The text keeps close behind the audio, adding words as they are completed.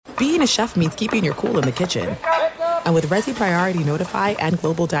being a chef means keeping your cool in the kitchen. And with Resi Priority Notify and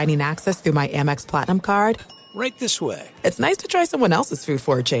Global Dining Access through my Amex Platinum card, Right this way. it's nice to try someone else's food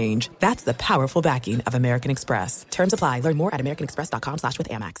for a change. That's the powerful backing of American Express. Terms apply. Learn more at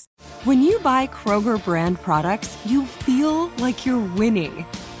americanexpress.com/withAmex. When you buy Kroger brand products, you feel like you're winning.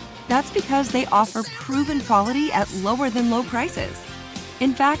 That's because they offer proven quality at lower than low prices.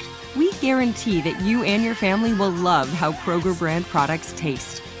 In fact, we guarantee that you and your family will love how Kroger brand products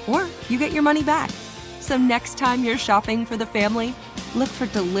taste, or you get your money back. So next time you're shopping for the family, look for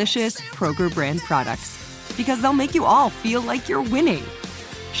delicious Kroger brand products, because they'll make you all feel like you're winning.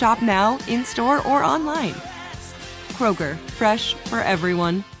 Shop now, in-store, or online. Kroger, fresh for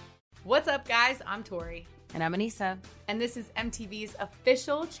everyone. What's up, guys? I'm Tori. And I'm Anissa. And this is MTV's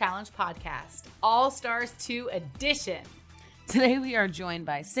official challenge podcast, All Stars 2 Edition. Today we are joined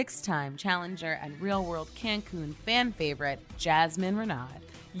by six-time challenger and Real World Cancun fan favorite, Jasmine Renaud.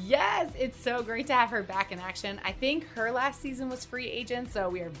 Yes, it's so great to have her back in action. I think her last season was free agent, so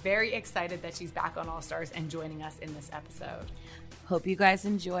we are very excited that she's back on All Stars and joining us in this episode. Hope you guys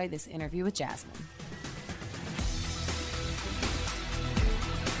enjoy this interview with Jasmine.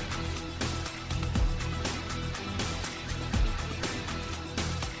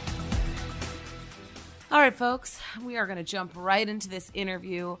 All right, folks, we are going to jump right into this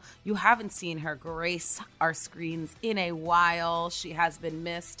interview. You haven't seen her grace our screens in a while. She has been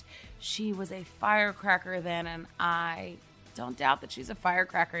missed. She was a firecracker then, and I don't doubt that she's a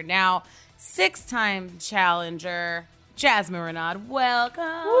firecracker now. Six-time challenger, Jasmine Renaud. Welcome.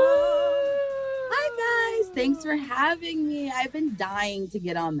 Hi, guys. Thanks for having me. I've been dying to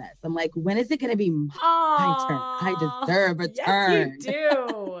get on this. I'm like, when is it going to be my turn? I deserve a turn. Yes, you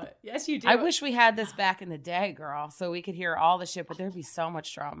do. Yes, you do. I wish we had this back in the day, girl, so we could hear all the shit, but there'd be so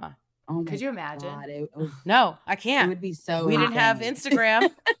much drama. Oh, could you imagine? God, no, I can't. It would be so We didn't have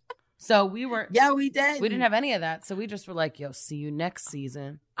Instagram, so we were... Yeah, we did. We didn't have any of that, so we just were like, yo, see you next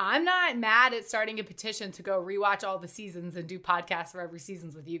season. I'm not mad at starting a petition to go rewatch all the seasons and do podcasts for every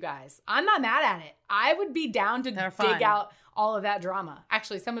seasons with you guys. I'm not mad at it. I would be down to dig out all of that drama.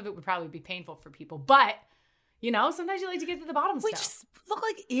 Actually, some of it would probably be painful for people, but... You know, sometimes you like to get to the bottom of stuff. We just look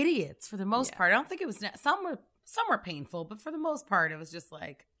like idiots for the most part. I don't think it was some were painful, but for the most part, it was just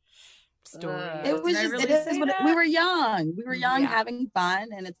like stories. It was just we were young. We were young, having fun,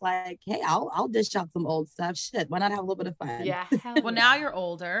 and it's like, hey, I'll dish out some old stuff. Shit, why not have a little bit of fun? Yeah. Well, now you're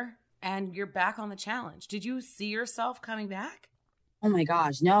older and you're back on the challenge. Did you see yourself coming back? Oh my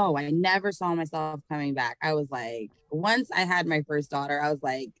gosh, no, I never saw myself coming back. I was like, once I had my first daughter, I was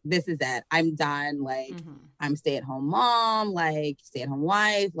like, this is it. I'm done. Like, I'm stay-at-home mom, like stay-at-home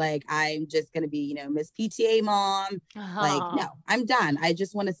wife. Like, I'm just going to be, you know, Miss PTA mom. Like, no, I'm done. I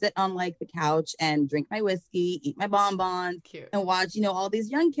just want to sit on like the couch and drink my whiskey, eat my bonbons, and watch, you know, all these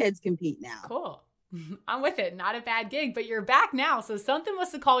young kids compete now. Cool. I'm with it. Not a bad gig, but you're back now. So something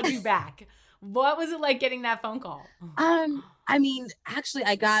must have called you back. What was it like getting that phone call? I mean, actually,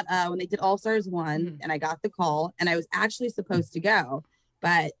 I got when they did All Stars 1 and I got the call and I was actually supposed to go.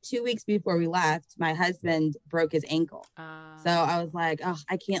 But 2 weeks before we left, my husband broke his ankle. So I was like, oh,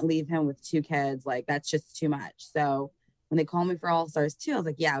 I can't leave him with two kids. Like, that's just too much. So when they called me for All Stars 2, I was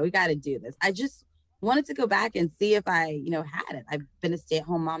like, yeah, we got to do this. I just wanted to go back and see if I, you know, had it. I've been a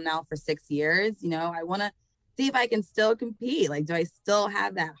stay-at-home mom now for 6 years. You know, I want to see if I can still compete. Like, do I still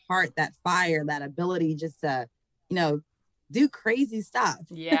have that heart, that fire, that ability just to, you know, do crazy stuff?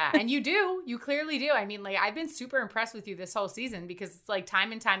 Yeah. And you do. You clearly do. I mean, like, I've been super impressed with you this whole season because it's like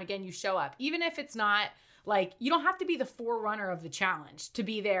time and time again, you show up. Even if it's not like, you don't have to be the forerunner of the challenge to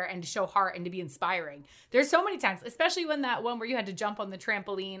be there and to show heart and to be inspiring. There's so many times, especially when that one where you had to jump on the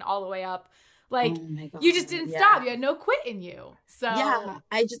trampoline all the way up. Like, you just didn't stop. You had no quit in you. So yeah,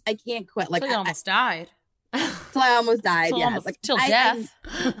 I can't quit. Like, I almost died. Till I almost died. Yeah, like till death.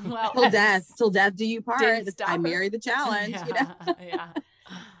 Till death do you part. I married the challenge. Yeah, you know? Yeah.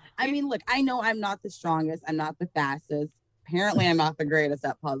 I mean, look, I know I'm not the strongest. I'm not the fastest. Apparently, I'm not the greatest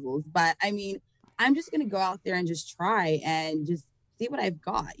at puzzles. But I mean, I'm just gonna go out there and just try and just see what I've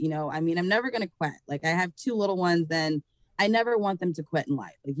got. You know, I mean, I'm never gonna quit. Like, I have two little ones, and I never want them to quit in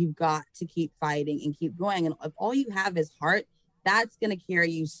life. Like, you've got to keep fighting and keep going. And if all you have is heart, that's going to carry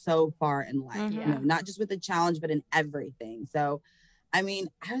you so far in life, you know, not just with the challenge, but in everything. So, I mean,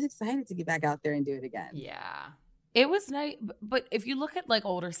 I was excited to get back out there and do it again. Yeah. It was nice. But if you look at like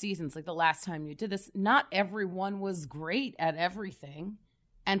older seasons, like the last time you did this, not everyone was great at everything.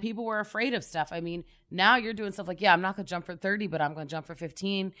 And people were afraid of stuff. I mean, now you're doing stuff like, yeah, I'm not going to jump for 30, but I'm going to jump for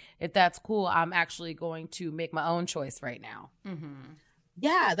 15. If that's cool, I'm actually going to make my own choice right now.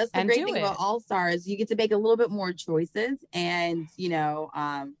 Yeah, that's the great thing about All Stars. You get to make a little bit more choices. And, you know,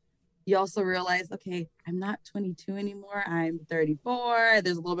 you also realize, okay, I'm not 22 anymore. I'm 34.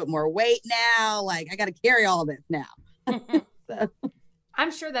 There's a little bit more weight now. Like, I got to carry all this now. So.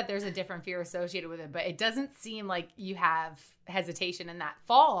 I'm sure that there's a different fear associated with it, but it doesn't seem like you have hesitation in that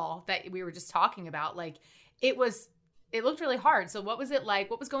fall that we were just talking about. Like, it looked really hard. So what was it like?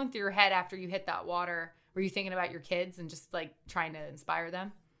 What was going through your head after you hit that water? Were you thinking about your kids and just like trying to inspire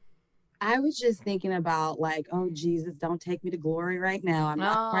them? I was just thinking about like, oh, Jesus, don't take me to glory right now. I'm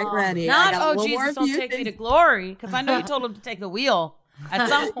not quite ready. Not, oh, Jesus, don't take me to glory. Because I know you told him to take the wheel at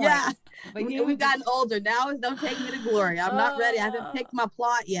some point. Yeah. But we've gotten older. Now is don't take me to glory. I'm not ready. I haven't picked my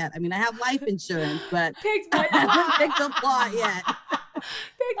plot yet. I mean, I have life insurance, but I haven't picked a plot yet.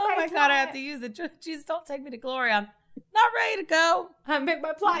 Oh my God, I have to use it. Jesus, don't take me to glory. I'm not ready to go. I haven't picked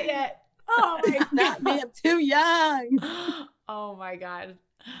my plot yet. Oh my God. Not me. I'm too young. Oh my God.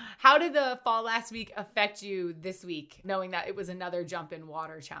 How did the fall last week affect you this week, knowing that it was another jump in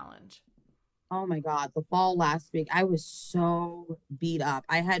water challenge? Oh my God, the fall last week, I was so beat up.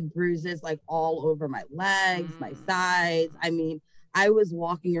 I had bruises like all over my legs, my sides. I mean, I was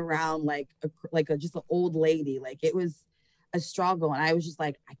walking around like just an old lady. Like, it was a struggle. And I was just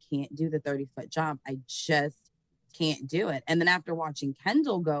like, I can't do the 30-foot jump. I just can't do it. And then after watching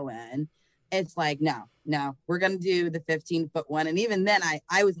Kendall go in, it's like, no, we're going to do the 15-foot one. And even then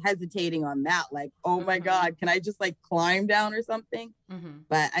I was hesitating on that. Like, oh my God, can I just like climb down or something?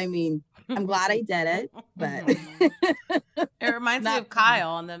 But I mean, I'm glad I did it, but it reminds me of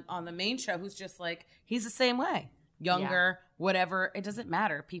Kyle on the main show, who's just like, he's the same way, younger, whatever. It doesn't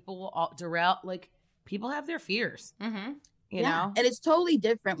matter. People will all derail. Like, people have their fears, you know? And it's totally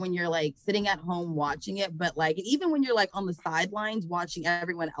different when you're like sitting at home watching it. But like, even when you're like on the sidelines watching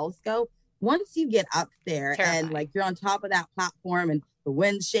everyone else go, once you get up there and like you're on top of that platform and the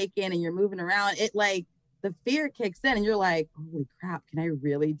wind's shaking and you're moving around, it like the fear kicks in and you're like, holy crap, can I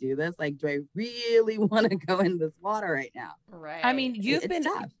really do this? Like, do I really want to go in this water right now? Right. I mean, you've been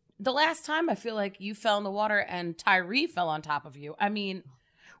tough. The last time I feel like you fell in the water and Tyree fell on top of you. I mean,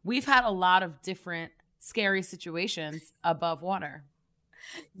 we've had a lot of different scary situations above water.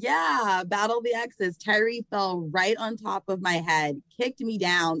 Yeah, Battle the Exes. Tyree fell right on top of my head, kicked me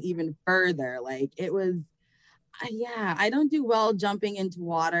down even further. Like, it was, I don't do well jumping into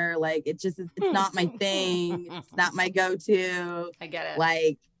water. Like, it's not my thing. It's not my go-to. I get it.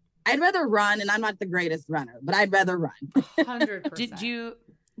 Like, I'd rather run, and I'm not the greatest runner, but I'd rather run. 100%.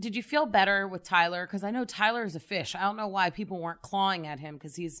 Did you feel better with Tyler? Because I know Tyler is a fish. I don't know why people weren't clawing at him,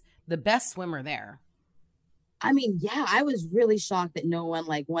 because he's the best swimmer there. I mean, yeah, I was really shocked that no one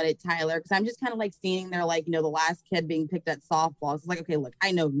like wanted Tyler, because I'm just kind of like standing there like, the last kid being picked at softball. It's like, okay, look,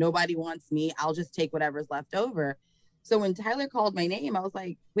 I know nobody wants me. I'll just take whatever's left over. So when Tyler called my name, I was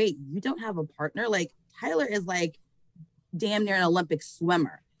like, wait, you don't have a partner? Like, Tyler is like damn near an Olympic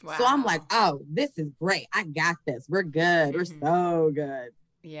swimmer. Wow. So I'm like, oh, this is great. I got this. We're good. We're so good.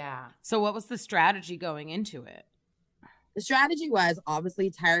 Yeah. So what was the strategy going into it? The strategy was obviously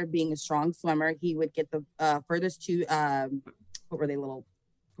Tyler being a strong swimmer. He would get the furthest two, what were they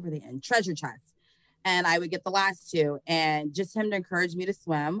in? Treasure chests. And I would get the last two. And just him to encourage me to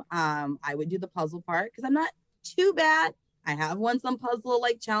swim. I would do the puzzle part because I'm not too bad. I have won some puzzle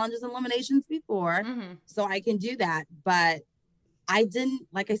like challenges and eliminations before. So I can do that. But I didn't,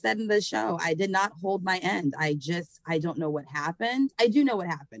 like I said in the show, I did not hold my end. I don't know what happened. I do know what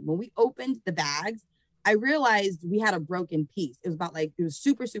happened. When we opened the bags, I realized we had a broken piece. It was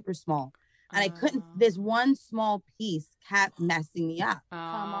super, super small. And I couldn't, this one small piece kept messing me up.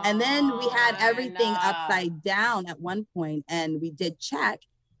 And then we had everything upside down at one point, and we did check,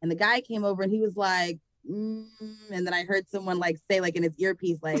 and the guy came over and he was like, and then I heard someone like say like in his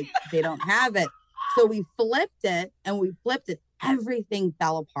earpiece, like, they don't have it. So we flipped it, everything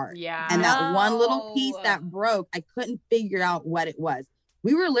fell apart. Yeah. And that one little piece that broke, I couldn't figure out what it was.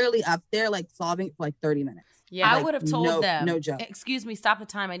 We were literally up there like solving it for like 30 minutes. Yeah, I would have told them. No joke. Excuse me, stop the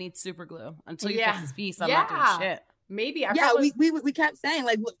time. I need super glue. Until you fix this piece, I'm not doing shit. Maybe. We kept saying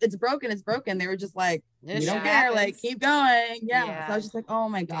like, look, it's broken. They were just like, you don't care. Like, keep going. Yeah. So I was just like, oh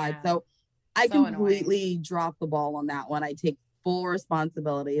my God. Yeah. So I completely dropped the ball on that one. I take full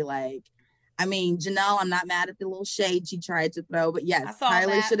responsibility. Like, I mean, Janelle, I'm not mad at the little shade she tried to throw, but yes,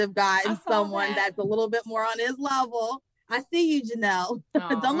 Tyler should have gotten someone that's a little bit more on his level. I see you, Janelle.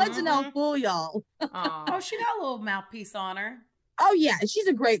 Don't let Janelle fool y'all. Oh, she got a little mouthpiece on her. Oh, yeah. She's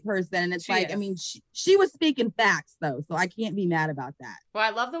a great person. And it's I mean, she was speaking facts, though. So I can't be mad about that. Well,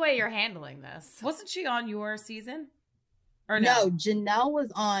 I love the way you're handling this. Wasn't she on your season? Or no? Janelle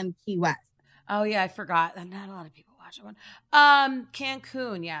was on Key West. Oh, yeah. I forgot. Not a lot of people watch that one.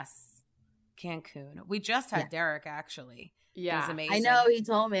 Cancun. Yes. Cancun. We just had Derek, actually. Yeah. It was amazing. I know, he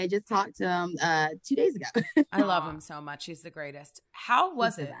told me. I just talked to him 2 days ago. I love him so much. He's the greatest. How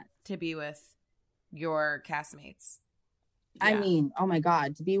was it to be with your castmates? Yeah. I mean, oh my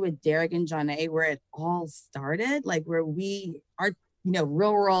God, to be with Derek and Janae, where it all started, like where our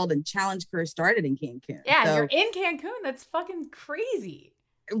real world and challenge career started in Cancun. Yeah, so, you're in Cancun. That's fucking crazy.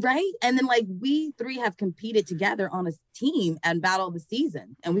 Right. And then like we three have competed together on a team and Battle of the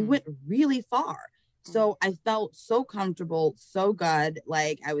Season, and we went really far. So I felt so comfortable, so good.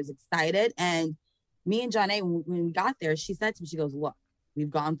 Like I was excited. And me and Janae, when we got there, she said to me, she goes, look, we've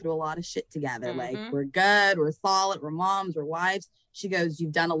gone through a lot of shit together. Like we're good, we're solid, we're moms, we're wives. She goes,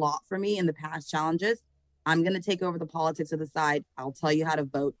 you've done a lot for me in the past challenges. I'm going to take over the politics to the side. I'll tell you how to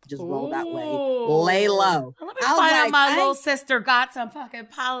vote. Just roll that way. Lay low. Let me find out my little sister got some fucking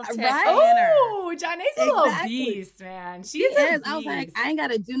politics in her. Oh, Janae's a little beast, man. She is. I was like, I ain't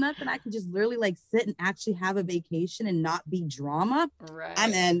got to do nothing. I can just literally like sit and actually have a vacation and not be drama. Right.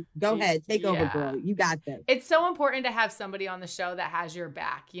 I'm in. Go ahead. Take over, girl. You got this. It's so important to have somebody on the show that has your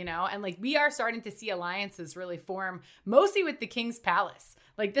back, And like we are starting to see alliances really form, mostly with the King's Palace.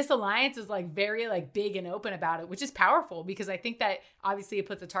 Like this alliance is like very like big and open about it, which is powerful because I think that obviously it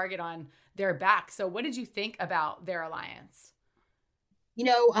puts a target on their back. So what did you think about their alliance?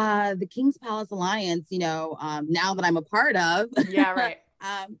 The King's Palace Alliance, now that I'm a part of. Yeah, right.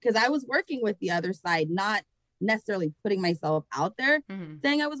 Because I was working with the other side, not necessarily putting myself out there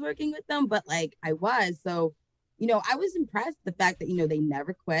saying I was working with them, but like I was. So I was impressed the fact that, they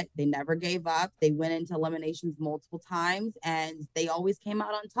never quit. They never gave up. They went into eliminations multiple times and they always came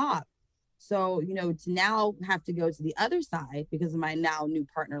out on top. So, to now have to go to the other side because of my now new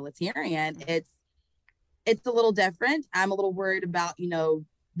partner, Latarian, it's a little different. I'm a little worried about,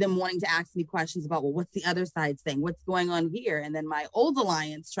 them wanting to ask me questions about, well, what's the other side saying? What's going on here? And then my old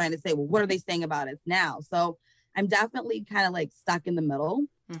alliance trying to say, well, what are they saying about us now? So I'm definitely kind of like stuck in the middle.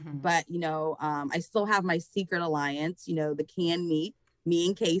 But, I still have my secret alliance, the Can Meet, me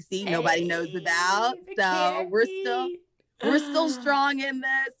and Casey, nobody knows about. So we're still strong in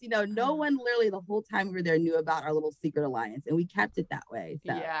this. No one literally the whole time we were there knew about our little secret alliance, and we kept it that way.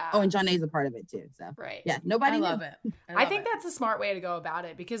 So, and Janae's a part of it too. So, right. Yeah, nobody knew. Love it. I think that's a smart way to go about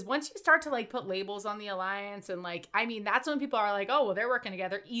it because once you start to like put labels on the alliance and like, I mean, that's when people are like, oh, well, they're working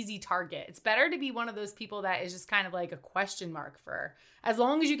together. Easy target. It's better to be one of those people that is just kind of like a question mark for as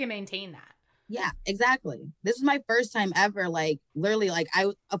long as you can maintain that. Yeah, exactly. This is my first time ever, like literally like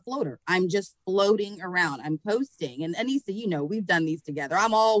a floater. I'm just floating around. I'm posting. And Anissa, we've done these together.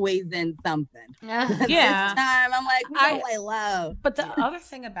 I'm always in something. Yeah. This time I'm like, I lay low. But the other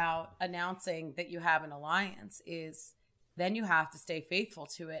thing about announcing that you have an alliance is then you have to stay faithful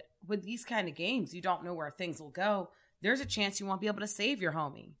to it. With these kind of games, you don't know where things will go. There's a chance you won't be able to save your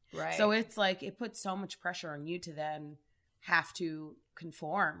homie. Right. So it's like, it puts so much pressure on you to then have to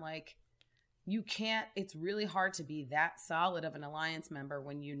conform. Like, you can't, it's really hard to be that solid of an alliance member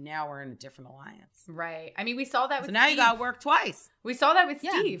when you now are in a different alliance. Right. I mean, we saw that with now Steve. You got to work twice. We saw that with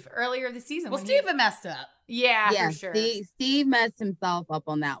Steve earlier this season. Well, Steve messed up. Yeah, for sure. Steve messed himself up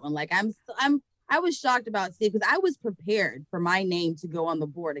on that one. Like I was shocked about Steve because I was prepared for my name to go on the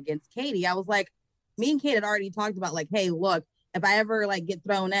board against Katie. I was like, me and Kate had already talked about like, hey, look, if I ever like get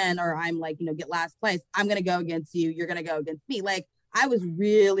thrown in or I'm like, get last place, I'm going to go against you. You're going to go against me. Like, I was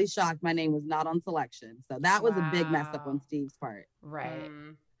really shocked my name was not on selection. So that was a big mess up on Steve's part. Right.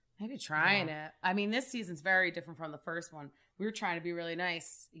 Maybe trying it. I mean, this season's very different from the first one. We were trying to be really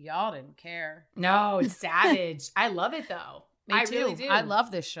nice. Y'all didn't care. No, it's savage. I love it though. Me too. Really do. I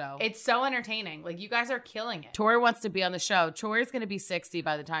love this show. It's so entertaining. Like you guys are killing it. Tori wants to be on the show. Tori's going to be 60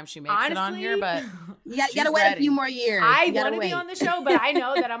 by the time she makes it on here, but you got to wait a few more years. I want to be on the show, but I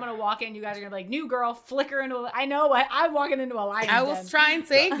know that I'm going to walk in. You guys are going to be like, new girl, flicker into. I know what I'm walking into a line. I will try and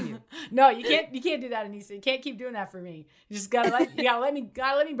save you. No, you can't. You can't do that, Anissa. You can't keep doing that for me. You just gotta let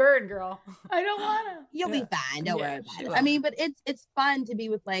me burn, girl. I don't want to. You'll be fine. Don't worry about it. I mean, but it's fun to be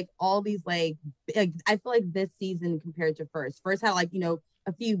with like all these like I feel like this season compared to first had like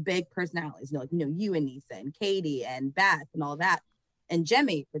a few big personalities, like you and Nisa and Katie and Beth and all that and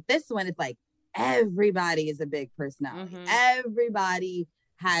Jemmy. But this one, it's like everybody is a big personality. Everybody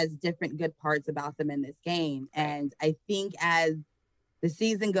has different good parts about them in this game. And I think as the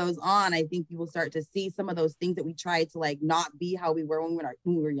season goes on, I think you will start to see some of those things that we tried to like not be how we were when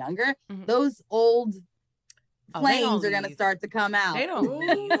we were younger. Those old flames are going to start to come out. They don't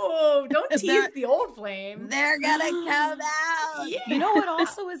don't tease the old flame. They're going to come out. Yeah. You know what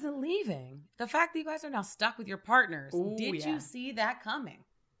also isn't leaving? The fact that you guys are now stuck with your partners. Did you see that coming?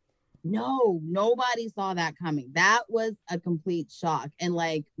 No, nobody saw that coming. That was a complete shock. And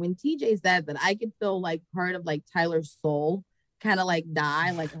like when TJ said that, I could feel like part of like Tyler's soul kind of like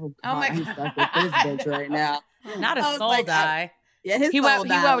die. Like, oh God, my I'm God. stuck with this bitch right now. Not I a was soul like, die. Yeah, his He soul went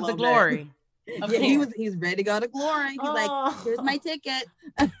died a with the little bit. glory. Yeah, he's ready to go to glory. He's like, here's my ticket.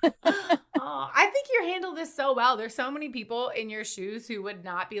 I think you handle this so well. There's so many people in your shoes who would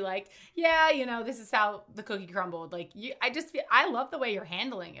not be like, yeah, you know, this is how the cookie crumbled. Like I love the way you're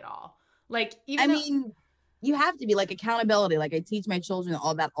handling it all. Like, even you have to be like accountability. Like I teach my children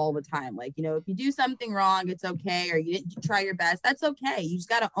all that all the time. Like, you know, if you do something wrong, it's okay. Or you didn't try your best. That's okay. You just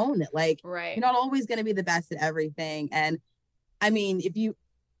got to own it. Like, right. You're not always going to be the best at everything. And I mean,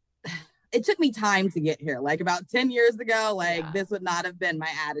 it took me time to get here. Like about 10 years ago, this would not have been my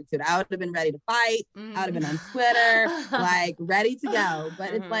attitude. I would have been ready to fight. I would have been on Twitter, like ready to go.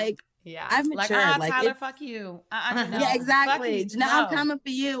 But it's like, yeah, I've matured. Like, Tyler, fuck you. No. Yeah, exactly. Now I'm coming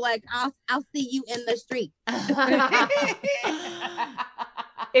for you. Like I'll see you in the street.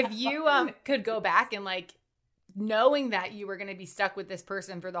 If you could go back and like knowing that you were going to be stuck with this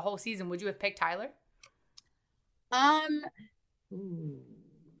person for the whole season, would you have picked Tyler?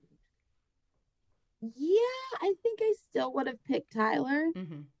 Yeah, I think I still would have picked Tyler.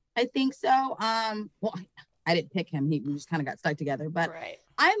 Mm-hmm. I think so. Well, I didn't pick him. We just kind of got stuck together. But right.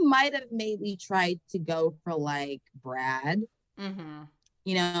 I might have maybe tried to go for like Brad,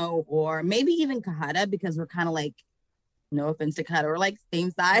 you know, or maybe even Kahada, because we're kind of like, no offense to Kahada, we're like same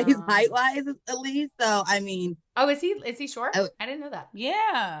size, height-wise at least. So I mean, is he short? I didn't know that.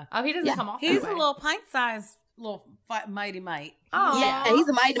 Yeah. Oh, he doesn't come off. He's a little pint-sized. Little mighty mite. Oh yeah, he's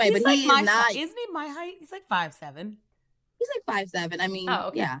a mighty mite, but like he is not. Isn't he my height? He's like 5'7". He's like 5'7". I mean,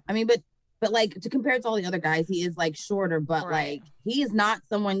 yeah. I mean, but like to compare it to all the other guys, he is like shorter. But like he is not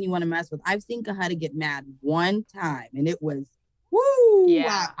someone you want to mess with. I've seen Kahada get mad one time, and it was woo.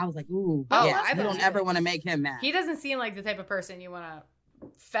 Yeah, I was like, ooh, oh, yeah. I don't ever want to make him mad. He doesn't seem like the type of person you want to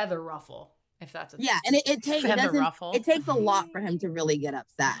feather ruffle. If that's and it takes a lot for him to really get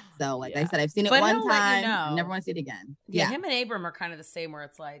upset. So like I said, I've seen it one time. I never want to see it again. Yeah, him and Abram are kind of the same, where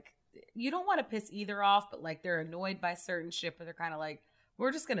it's like you don't want to piss either off, but like they're annoyed by certain shit, but they're kind of like,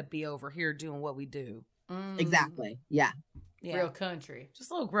 we're just gonna be over here doing what we do. Exactly. Yeah. Real country.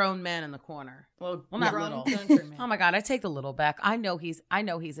 Just little grown men in the corner. Well, not little. Country man. Oh my God, I take the little back. I know he's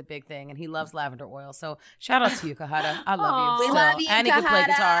a big thing, and he loves lavender oil. So shout out to you, Kahada. I love you. We love you, and he can play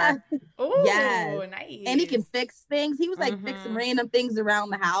guitar. Oh, yes. Nice. And he can fix things. He was like fixing random things around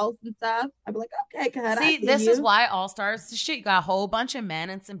the house and stuff. I'd be like, okay, Kahada. See, this is why All Stars shit. You got a whole bunch of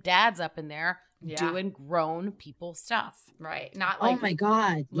men and some dads up in there doing grown people stuff. Right. Not like, oh my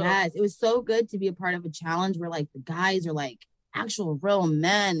God. Yes. It was so good to be a part of a challenge where like the guys are like actual real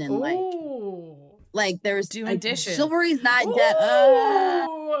men and like there's doing dishes. Chivalry's not dead.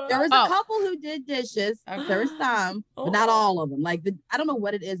 There was a couple who did dishes. Okay. There was some, but not all of them. Like I don't know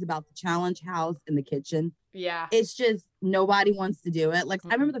what it is about the challenge house in the kitchen. Yeah. It's just nobody wants to do it. Like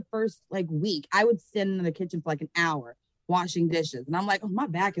I remember the first like week, I would sit in the kitchen for like an hour washing dishes. And I'm like, oh, my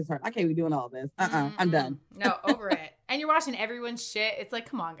back is hurt. I can't be doing all this. I'm done. No, over it. And you're washing everyone's shit. It's like,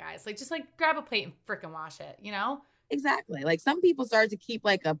 come on, guys. Like, just like grab a plate and freaking wash it, you know? Exactly. Like some people started to keep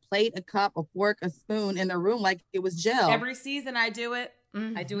like a plate, a cup, a fork, a spoon in their room like it was gel. Every season I do it.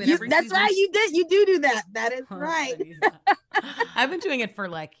 I do it every that's season. Right. You do that. That is right. I've been doing it for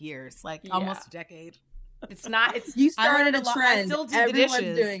like years, like almost a decade. You started a trend. I still do Everyone's the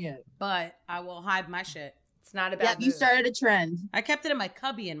dishes, doing it. but I will hide my shit. It's not about you started a trend. I kept it in my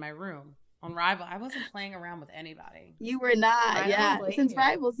cubby in my room on Rival. I wasn't playing around with anybody. You were not. Since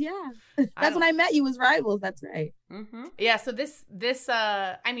Rivals, that's when I met you was Rivals. That's right. Yeah. So this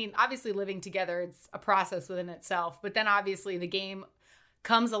I mean, obviously living together, it's a process within itself, but then obviously the game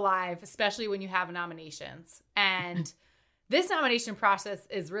comes alive, especially when you have nominations. And this nomination process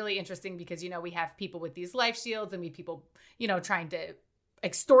is really interesting because, you know, we have people with these life shields and we have people, you know, trying to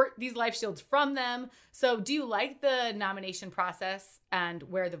extort these life shields from them. So do you like the nomination process and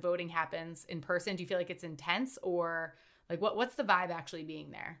where the voting happens in person? Do you feel like it's intense, or like what's the vibe actually being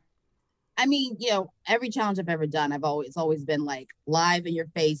there? I mean, you know, every challenge I've ever done, it's always been like live in your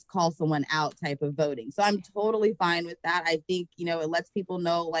face, call someone out type of voting. So I'm totally fine with that. I think, you know, it lets people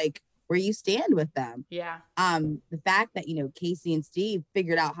know like where you stand with them. Yeah. The fact that, you know, Casey and Steve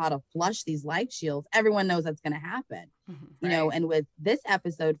figured out how to flush these life shields, everyone knows that's going to happen. You know, and with this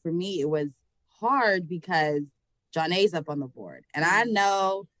episode, for me, it was hard because Jonna's up on the board. And I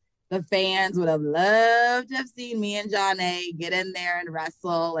know the fans would have loved to have seen me and Jonna get in there and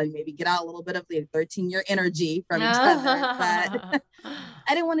wrestle and maybe get out a little bit of the 13-year energy from each other. But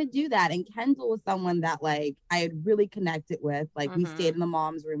I didn't want to do that. And Kendall was someone that like I had really connected with. Like we stayed in the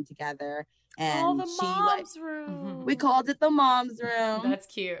mom's room together. And the mom's room. We called it the mom's room. That's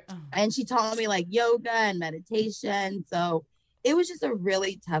cute. And she taught me like yoga and meditation. So it was just a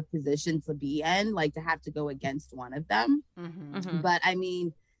really tough position to be in, like to have to go against one of them. But I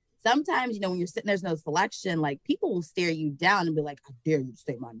mean, sometimes, when you're sitting, there's no selection, like people will stare you down and be like, I dare you to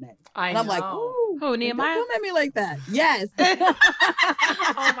say my name. I'm like, ooh, who, Nehemiah? Don't at me like that. Yes.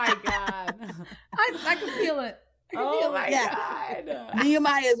 Oh my God. I can feel it. Oh my God.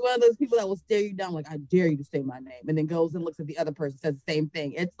 Nehemiah is one of those people that will stare you down like, I dare you to say my name. And then goes and looks at the other person, says the same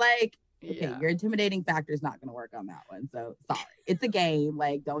thing. It's like, okay, your intimidating factor is not going to work on that one. So sorry. It's a game.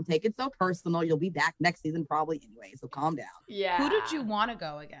 Like, don't take it so personal. You'll be back next season probably anyway. So calm down. Yeah. Who did you want to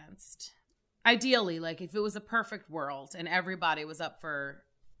go against? Ideally, like if it was a perfect world and everybody was up for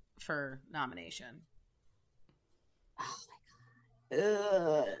nomination. Oh my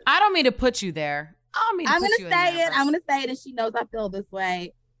God. I don't mean to put you there. I'm going to say it. I'm going to say it, and she knows I feel this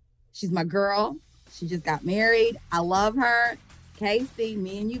way. She's my girl. She just got married. I love her. Casey,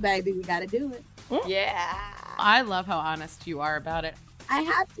 me and you, baby, we got to do it. Yeah. I love how honest you are about it. I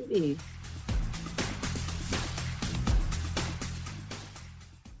have to be.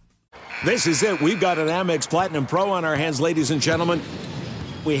 This is it. We've got an Amex Platinum Pro on our hands, ladies and gentlemen.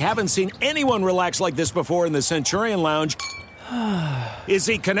 We haven't seen anyone relax like this before in the Centurion Lounge. Is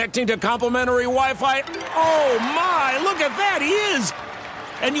he connecting to complimentary Wi-Fi? Oh, my. Look at that. He is.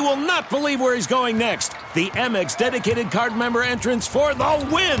 And you will not believe where he's going next. The Amex dedicated card member entrance for the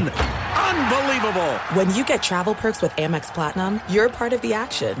win. Unbelievable. When you get travel perks with Amex Platinum, you're part of the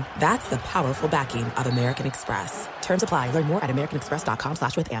action. That's the powerful backing of American Express. Terms apply. Learn more at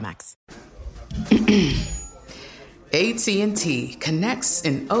americanexpress.com/withAmex. AT&T connects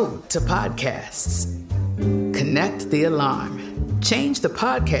an ode to podcasts. Connect the alarm. Change the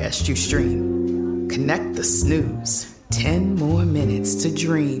podcast you stream. Connect the snooze. 10 more minutes to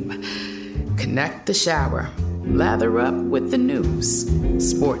dream. Connect the shower. Lather up with the news.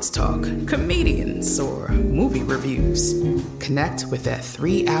 Sports talk, comedians, or movie reviews. Connect with that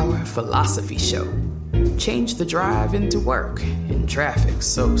 3-hour philosophy show. Change the drive into work in traffic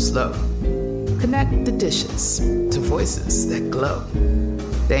so slow. Connect the dishes to voices that glow.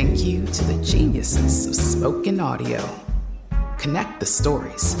 Thank you to the geniuses of spoken audio. Connect the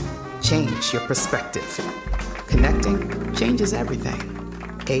stories. Change your perspective. Connecting changes everything.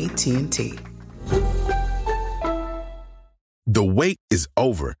 AT&T. The wait is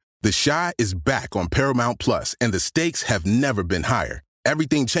over. The Chi is back on Paramount Plus, and the stakes have never been higher.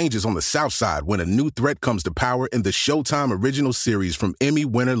 Everything changes on the South Side when a new threat comes to power in the Showtime original series from Emmy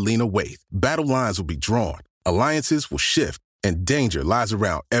winner Lena Waithe. Battle lines will be drawn, alliances will shift, and danger lies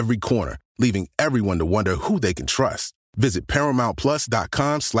around every corner, leaving everyone to wonder who they can trust. Visit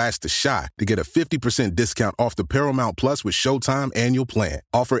ParamountPlus.com/The Chi to get a 50% discount off the Paramount Plus with Showtime annual plan.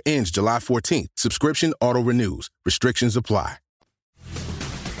 Offer ends July 14th. Subscription auto-renews. Restrictions apply.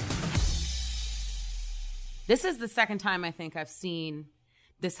 This is the second time I think I've seen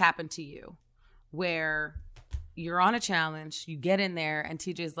this happen to you, where you're on a challenge, you get in there, and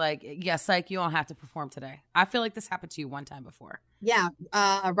TJ's like, yeah, psych, you don't have to perform today. I feel like this happened to you one time before. Yeah,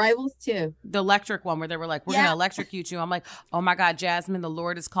 Rivals too. The electric one where they were like, we're going to electrocute you. I'm like, oh my God, Jasmine, the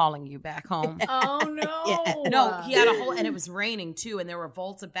Lord is calling you back home. Oh, no. Yeah. No, he had a whole, and it was raining too, and there were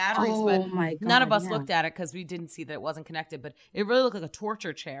volts of batteries, but my God, none of us looked at it because we didn't see that it wasn't connected, but it really looked like a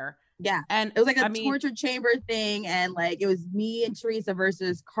torture chair. Yeah. And it was like a torture chamber thing, and like it was me and Teresa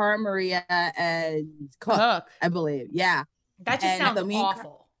versus Cara Maria and Cook, I believe. Yeah. That just sounds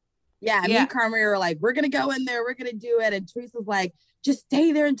awful. Me and Cara Maria were like, we're gonna go in there, we're gonna do it. And Teresa's like, just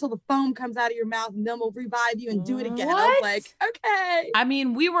stay there until the foam comes out of your mouth and then we'll revive you and do it again. I was like, okay. I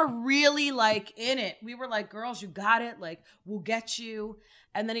mean, we were really like in it. We were like, girls, you got it. Like, we'll get you.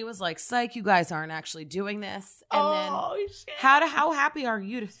 And then he was like, psych, you guys aren't actually doing this. And then shit. How happy are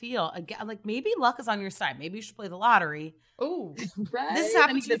you to feel? Again, like maybe luck is on your side. Maybe you should play the lottery. Ooh. Right. This has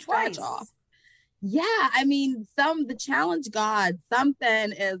happened to you twice. Yeah, I mean, the challenge gods,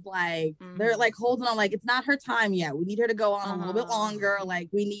 something is like, they're like holding on, like, it's not her time yet. We need her to go on a little bit longer. Like,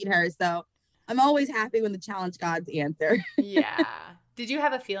 we need her. So I'm always happy when the challenge gods answer. Yeah. Did you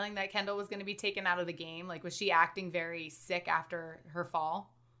have a feeling that Kendall was going to be taken out of the game? Like, was she acting very sick after her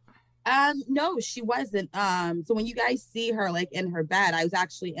fall? No, she wasn't. So when you guys see her like in her bed, I was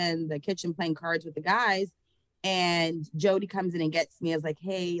actually in the kitchen playing cards with the guys. And Jody comes in and gets me. I was like,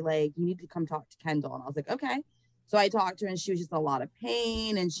 hey, like, you need to come talk to Kendall. And I was like, okay. So I talked to her and she was just a lot of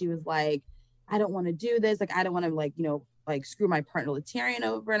pain. And she was like, I don't want to do this. Like, I don't want to like, you know, like screw my partner Laterrian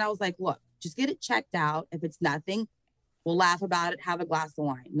over. And I was like, look, just get it checked out. If it's nothing, we'll laugh about it, have a glass of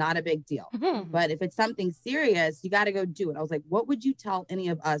wine. Not a big deal. But if it's something serious, you got to go do it. I was like, what would you tell any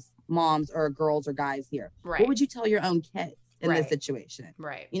of us moms or girls or guys here? Right. What would you tell your own kids in Right. this situation?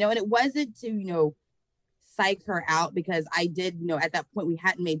 Right. You know, and it wasn't to, you know, psych her out, because I did, you know, at that point we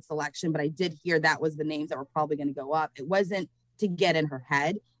hadn't made selection, but I did hear that was the names that were probably going to go up. It wasn't to get in her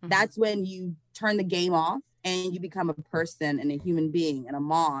head. That's when you turn the game off and you become a person and a human being and a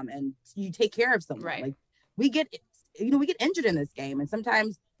mom, and you take care of someone. Right. Like we get injured in this game, and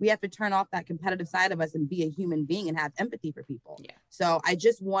sometimes we have to turn off that competitive side of us and be a human being and have empathy for people. Yeah. So I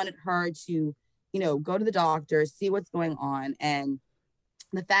just wanted her to, you know, go to the doctor, see what's going on. And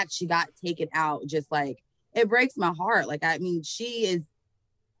the fact she got taken out, just like, it breaks my heart. Like, I mean, she is,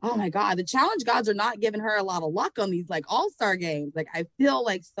 oh my God, the challenge gods are not giving her a lot of luck on these like all-star games. Like, I feel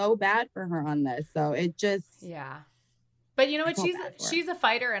like so bad for her on this. So it just, yeah. But you know what? I felt bad for her. She's a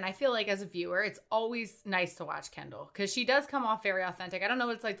fighter, and I feel like as a viewer, it's always nice to watch Kendall because she does come off very authentic. I don't know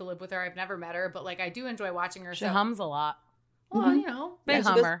what it's like to live with her. I've never met her, but like I do enjoy watching her. She hums a lot. Well, you know, Big she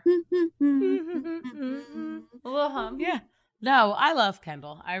goes, hummer. a little hum. Yeah. No, I love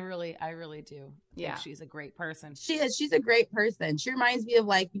Kendall. I really do. Yeah. Think she's a great person. she is. She's a great person. She reminds me of,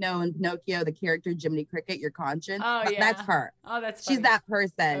 like, you know, in Pinocchio, the character Jiminy Cricket, your conscience. Oh, yeah. That's her. Oh, that's She's funny. that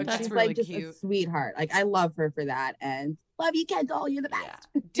person. Okay. She's really like just cute. a sweetheart. Like, I love her for that. And love you, Kendall. You're the best.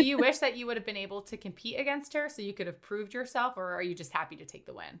 Yeah. Do you wish that you would have been able to compete against her so you could have proved yourself, or are you just happy to take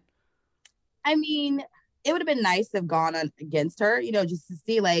the win? I mean, it would have been nice to have gone on against her, you know, just to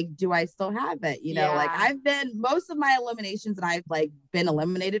see, like, do I still have it? You know, Yeah. like most of my eliminations that I've like been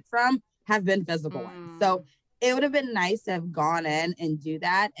eliminated from have been physical ones. So it would have been nice to have gone in and do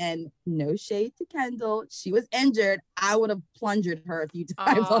that. And no shade to Kendall. She was injured. I would have plunged her a few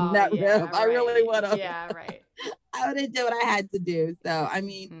times on that rib. I really would have. Yeah, right. I would have done what I had to do. So, I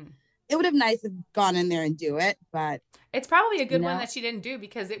mean, it would have been nice to have gone in there and do it, but It's probably a good one No. that she didn't do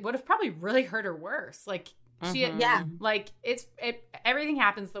because it would have probably really hurt her worse. Like she, Yeah. like everything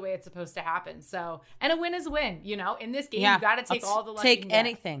happens the way it's supposed to happen. So, and a win is a win. You know, in this game, Yeah. you got to take all the luck you can Take get.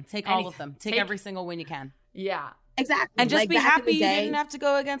 anything. Take all of them. Take Take- every single win you can. Yeah. exactly. And just Like, be back in happy the you day- didn't have to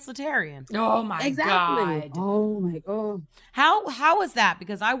go against Laterrian. Oh my Exactly. God. Oh my God. How was that?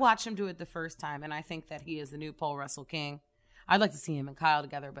 Because I watched him do it the first time, and I think that he is the new Pole Wrestle King. I'd like to see him and Kyle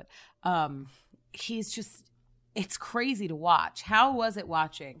together, but he's just, it's crazy to watch. How was it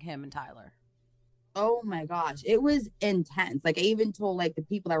watching him and Tyler? Oh my gosh, it was intense. Like, I even told like the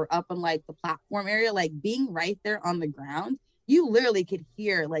people that were up on like the platform area, like being right there on the ground, you literally could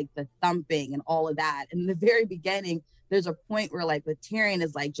hear like the thumping and all of that. And in the very beginning, there's a point where like Laterrian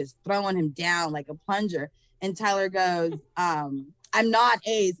is like just throwing him down like a plunger, and Tyler goes, "I'm not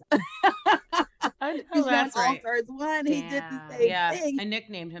Ace." He's that's on right. All-Stars 1. He did the Damn. same Yeah, thing. I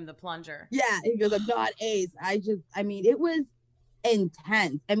nicknamed him the Plunger. Yeah, he goes, "I'm not Ace." I mean, it was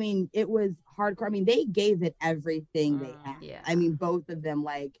intense. I mean, it was hardcore. I mean, they gave it everything they had. Yeah. I mean, both of them,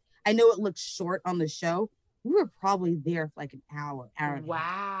 like, I know it looked short on the show. We were probably there for like an hour and a half.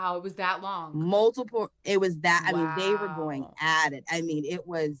 Wow. It was that long. Multiple. It was that. I mean, they were going Wow. at it. I mean, it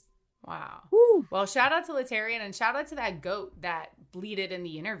was. Wow. Whew. Well, shout out to Laterrian and shout out to that goat that bleated in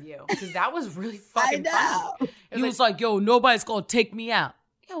the interview because that was really fucking I know. funny. It He was like, yo, nobody's going to take me out.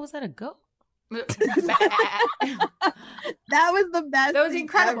 Yeah, was that a goat? that That was the best. was thing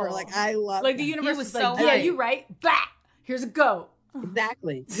incredible. ever. Like, I love like the that. universe was was so like, yeah, right. you right. Bah! Here's a goat.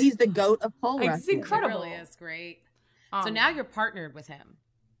 Exactly. He's the goat of pole It's wrestling. incredible. It really is great. So Um, now you're partnered with him.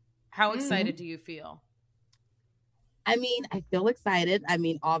 How excited do you feel? I mean, I feel excited. I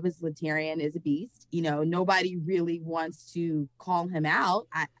mean, obviously, Laterrian is a beast. You know, nobody really wants to call him out.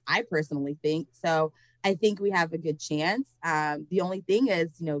 I personally think so. I think we have a good chance. The only thing is,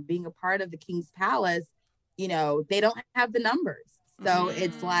 you know, being a part of the King's Palace, you know, they don't have the numbers. So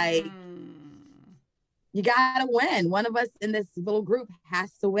it's like, you got to win. One of us in this little group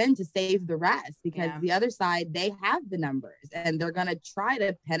has to win to save the rest because Yeah. the other side, they have the numbers and they're going to try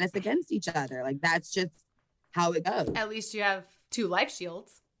to pin us against each other. Like, that's just how it goes. At least you have 2 life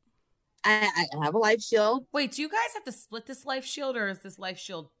shields. I have a life shield. Wait, do you guys have to split this life shield or is this life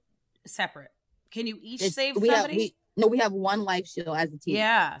shield separate? Can you each save we somebody? we have one life shield as a team.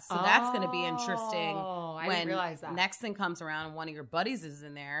 Yeah, so that's going to be interesting Oh, I when didn't realize that. next thing comes around and one of your buddies is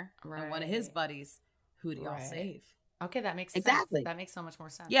in there and one of his Right. buddies. Who do y'all Right. save? Okay, that makes sense. Exactly. That makes so much more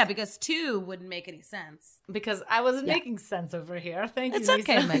sense. Yeah, because 2 wouldn't make any sense. Because I wasn't making sense over here. Thank you. It's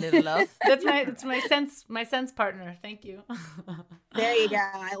okay, my little love. That's my sense partner. Thank you. There you go.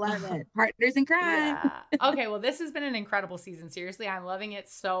 I love it. Partners in crime. Yeah. Okay, well, this has been an incredible season. Seriously, I'm loving it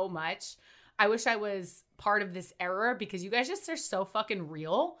so much. I wish I was part of this era because you guys just are so fucking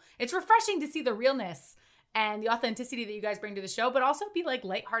real. It's refreshing to see the realness and the authenticity that you guys bring to the show, but also be like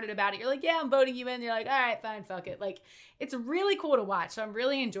lighthearted about it. You're like, yeah, I'm voting you in. You're like, all right, fine, fuck it. Like, it's really cool to watch. So I'm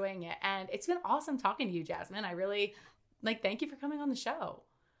really enjoying it. And it's been awesome talking to you, Jasmine. I really, thank you for coming on the show.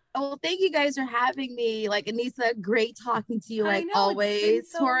 Oh, well, thank you guys for having me. Like, Anissa, great talking to you, like always.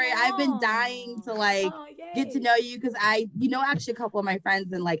 So Tori, long. I've been dying to get to know you because actually a couple of my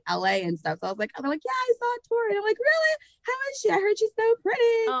friends in like LA and stuff. So I was like, they're like, yeah, I saw Tori. And I'm like, really? How is she? I heard she's so pretty.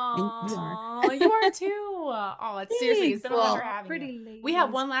 Oh, you are too. Oh, it's seriously, it's been a pleasure having you. Ladies. We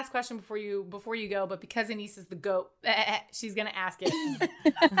have one last question before you go, but because Anissa's the goat, she's gonna ask it.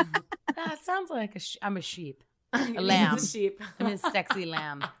 That sounds like I'm a sheep. A lamb. A sheep. I'm a sexy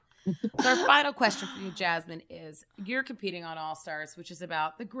lamb. So our final question for you, Jasmine, is you're competing on All Stars, which is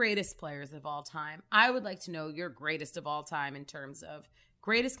about the greatest players of all time. I would like to know your greatest of all time in terms of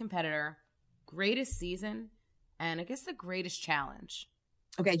greatest competitor, greatest season, and I guess the greatest challenge.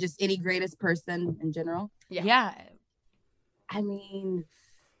 Okay, just any greatest person in general? Yeah. I mean,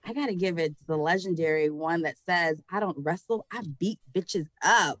 I got to give it to the legendary one that says, I don't wrestle, I beat bitches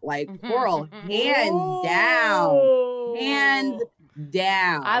up. Like, Coral, hands down. Hands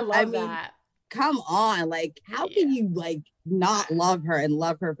down. I love that. Come on. Like, how can you, like, not love her and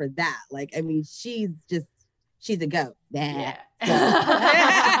love her for that? Like, I mean, she's a goat. Yeah.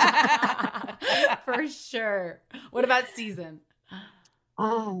 For sure. What about season?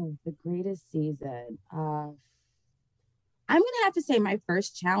 Oh, the greatest season. I'm going to have to say my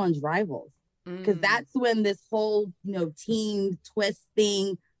first challenge Rivals, because that's when this whole, team twist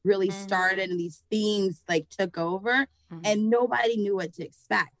thing really started and these themes like took over and nobody knew what to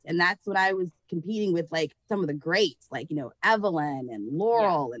expect. And that's what I was competing with, like some of the greats, like, Evelyn and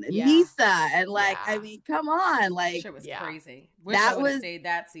Laurel and Anissa. And like, I mean, come on. Like, Shit was crazy. Wish I would have stayed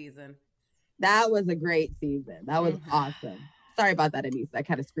that season. That was a great season. That was awesome. Sorry about that, Anissa. I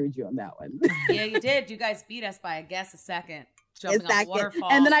kind of screwed you on that one. Yeah, you did. You guys beat us by, I guess, a second. Jumping off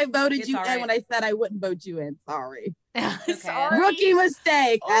waterfall. And then I voted you in when I said I wouldn't vote you in. Sorry. Okay. Sorry. Rookie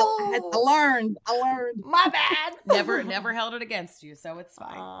mistake. Oh. I learned. My bad. Never held it against you, so it's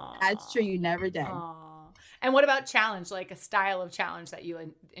fine. That's true. You never did. And what about challenge? Like a style of challenge that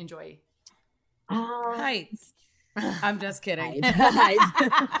you enjoy? Heights. I'm just kidding. Like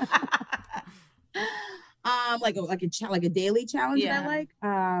a daily challenge that I like.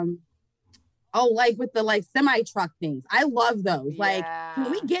 Like with the like semi truck things. I love those. Like,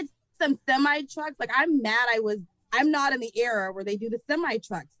 can we get some semi trucks? Like, I'm mad I'm not in the era where they do the semi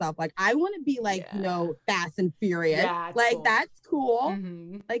truck stuff. Like, I want to be like, Fast and Furious. Yeah, like, cool. that's cool.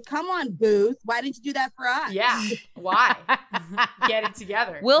 Like, come on, Booth. Why didn't you do that for us? Yeah. Why? Get it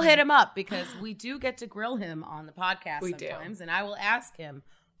together. We'll hit him up because we do get to grill him on the podcast We sometimes. do. And I will ask him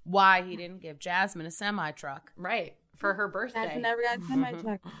why he didn't give Jasmine a semi truck. Right. For her birthday. Jasmine never got a semi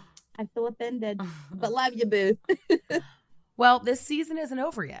truck. I feel offended. But love you, Booth. Well, this season isn't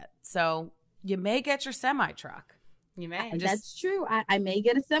over yet. So you may get your semi truck. You may. That's true. I may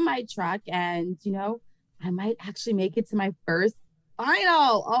get a semi truck, and I might actually make it to my first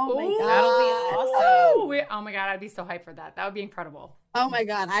final. Oh my god, that'll be awesome. Oh my god, I'd be so hyped for that. That would be incredible. Oh my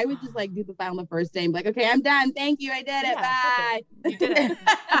god, I would just like do the final the first day and be like, okay, I'm done. Thank you, I did it. Bye. You did it.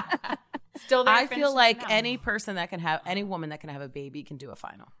 Still there. I feel like any woman that can have a baby can do a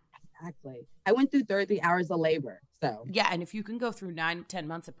final. Exactly. I went through 33 hours of labor. So yeah, and if you can go through 9-10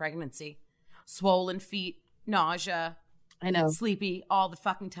 months of pregnancy, swollen feet, nausea, I know, sleepy all the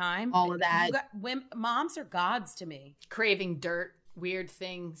fucking time, all of that. Moms are gods to me. Craving dirt, weird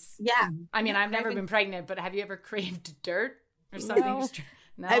things. Yeah. I mean, I've never been pregnant, but have you ever craved dirt or something?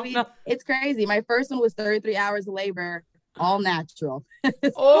 No. I mean, it's crazy. My first one was 33 hours of labor, all natural.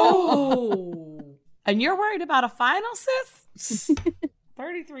 Oh, and you're worried about a final, sis?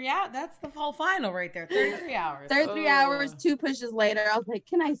 33 hours. That's the whole final right there. 33 hours. 33 hours, 2 pushes later. I was like,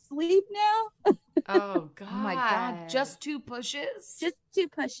 can I sleep now? Oh, God. Oh, my God. Just 2 pushes? Just 2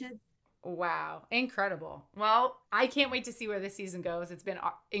 pushes. Wow. Incredible. Well, I can't wait to see where this season goes. It's been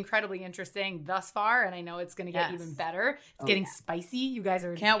incredibly interesting thus far, and I know it's going to get even better. It's getting spicy. You guys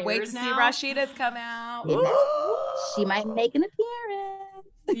are Can't wait to now. see Rashida's come out. She might make an appearance.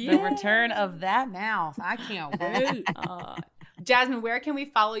 The return of that mouth. I can't wait. Jasmine, where can we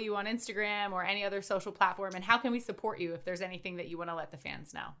follow you on Instagram or any other social platform? And how can we support you if there's anything that you want to let the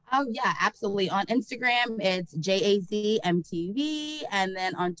fans know? Oh, yeah, absolutely. On Instagram, it's JAZMTV. And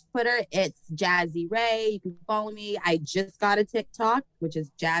then on Twitter, it's Jazzy Ray. You can follow me. I just got a TikTok, which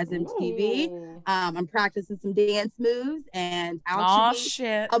is JazMTV. I'm practicing some dance moves. And I'll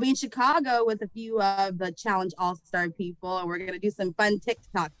be in Chicago with a few of the Challenge All-Star people. And we're going to do some fun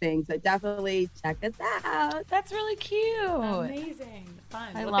TikTok things. So definitely check us out. That's really cute. Amazing.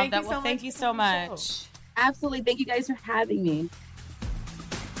 Fun. I love that. Well, thank you so much. Absolutely. Thank you guys for having me.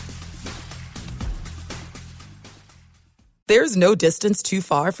 There's no distance too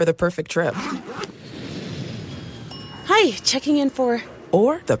far for the perfect trip. Hi, checking in for...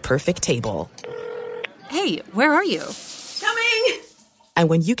 Or the perfect table. Hey, where are you? Coming! And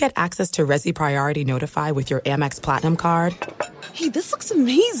when you get access to Resi Priority Notify with your Amex Platinum card... Hey, this looks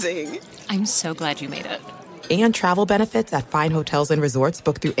amazing. I'm so glad you made it. And travel benefits at fine hotels and resorts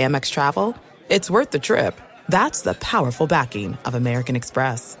booked through Amex Travel, it's worth the trip. That's the powerful backing of American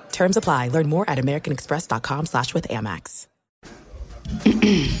Express. Terms apply. Learn more at americanexpress.com/withAmex.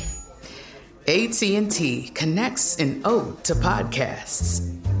 AT&T connects an ode to podcasts.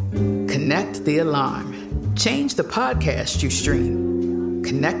 Connect the alarm. Change the podcast you stream.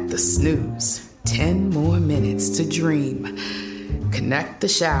 Connect the snooze. 10 more minutes to dream. Connect the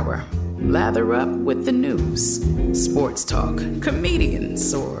shower. Lather up with the news. Sports talk,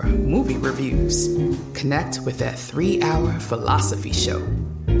 comedians, or movie reviews. Connect with that 3-hour philosophy show.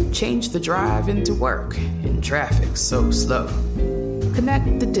 Change the drive into work in traffic so slow.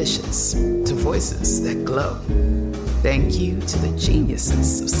 Connect the dishes to voices that glow. Thank you to the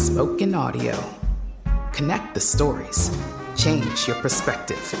geniuses of spoken audio. Connect the stories. Change your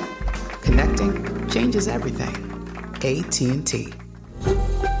perspective. Connecting changes everything. AT&T.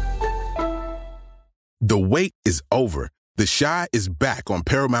 The wait is over. The Chi is back on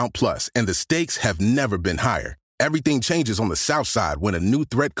Paramount Plus, and the stakes have never been higher. Everything changes on the South Side when a new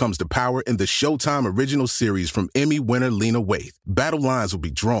threat comes to power in the Showtime original series from Emmy winner Lena Waithe. Battle lines will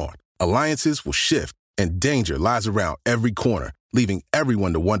be drawn, alliances will shift, and danger lies around every corner, leaving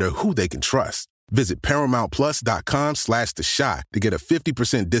everyone to wonder who they can trust. Visit ParamountPlus.com/The Chi to get a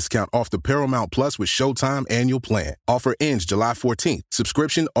 50% discount off the Paramount Plus with Showtime annual plan. Offer ends July 14th.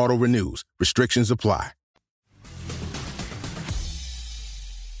 Subscription auto-renews. Restrictions apply.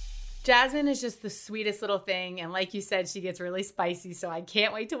 Jasmine is just the sweetest little thing. And like you said, she gets really spicy. So I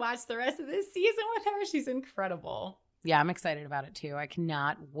can't wait to watch the rest of this season with her. She's incredible. Yeah, I'm excited about it too. I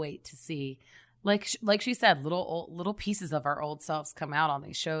cannot wait to see, like she said, little pieces of our old selves come out on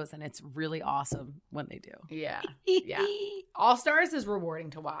these shows, and it's really awesome when they do. Yeah, yeah. All Stars is rewarding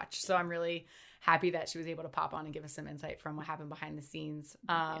to watch, so I'm really happy that she was able to pop on and give us some insight from what happened behind the scenes.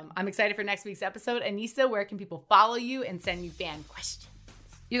 I'm excited for next week's episode. Anissa, where can people follow you and send you fan questions?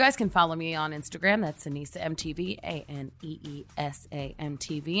 You guys can follow me on Instagram. That's AnissaMTV,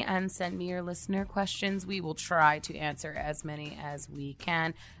 ANEESAMTV, and send me your listener questions. We will try to answer as many as we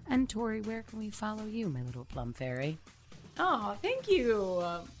can. And Tori, where can we follow you, my little plum fairy? Oh, thank you,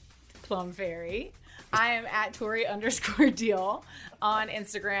 Plum Fairy. I am at Tori_Deal on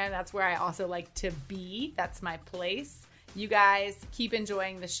Instagram. That's where I also like to be. That's my place. You guys keep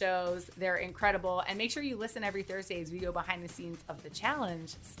enjoying the shows. They're incredible. And make sure you listen every Thursday as we go behind the scenes of The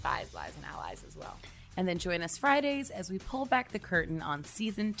Challenge, Spies, Lies, and Allies as well. And then join us Fridays as we pull back the curtain on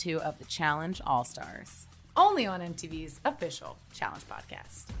Season 2 of The Challenge All-Stars. Only on MTV's official Challenge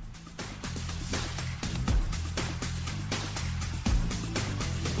podcast.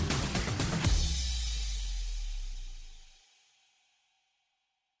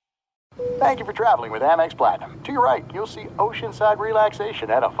 Thank you for traveling with Amex Platinum. To your right, you'll see oceanside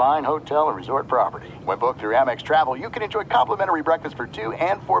relaxation at a fine hotel and resort property. When booked through Amex Travel, you can enjoy complimentary breakfast for 2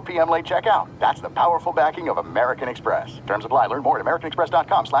 and 4 p.m. late checkout. That's the powerful backing of American Express. Terms apply. Learn more at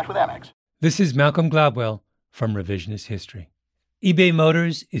americanexpress.com/withAmex. This is Malcolm Gladwell from Revisionist History. eBay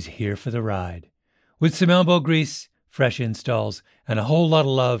Motors is here for the ride. With some elbow grease, fresh installs, and a whole lot of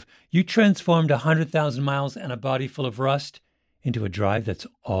love, you transformed 100,000 miles and a body full of rust into a drive that's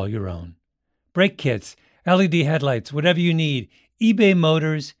all your own. Brake kits, LED headlights, whatever you need, eBay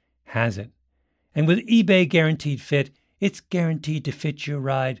Motors has it. And with eBay Guaranteed Fit, it's guaranteed to fit your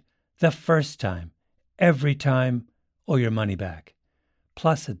ride the first time, every time, or your money back.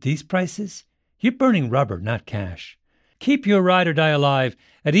 Plus, at these prices, you're burning rubber, not cash. Keep your ride or die alive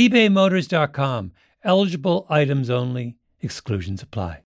at ebaymotors.com. Eligible items only. Exclusions apply.